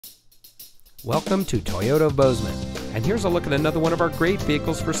Welcome to Toyota of Bozeman, and here's a look at another one of our great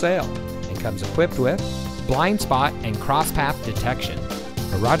vehicles for sale, and comes equipped with blind spot and cross path detection,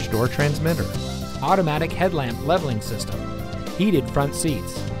 garage door transmitter, automatic headlamp leveling system, heated front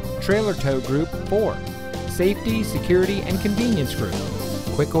seats, trailer tow group 4, safety, security, and convenience group,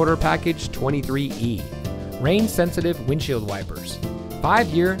 quick order package 23E, rain sensitive windshield wipers,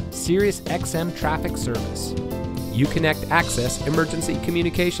 5-year Sirius XM traffic service, Uconnect Access emergency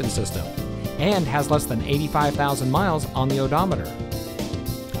communication system, and has less than 85,000 miles on the odometer.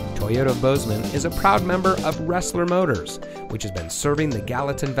 Toyota of Bozeman is a proud member of Wrestler Motors, which has been serving the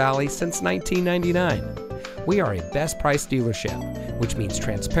Gallatin Valley since 1999. We are a best price dealership, which means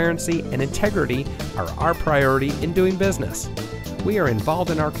transparency and integrity are our priority in doing business. We are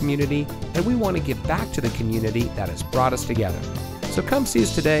involved in our community, and we want to give back to the community that has brought us together. So come see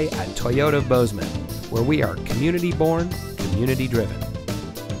us today at Toyota of Bozeman, where we are community born, community driven.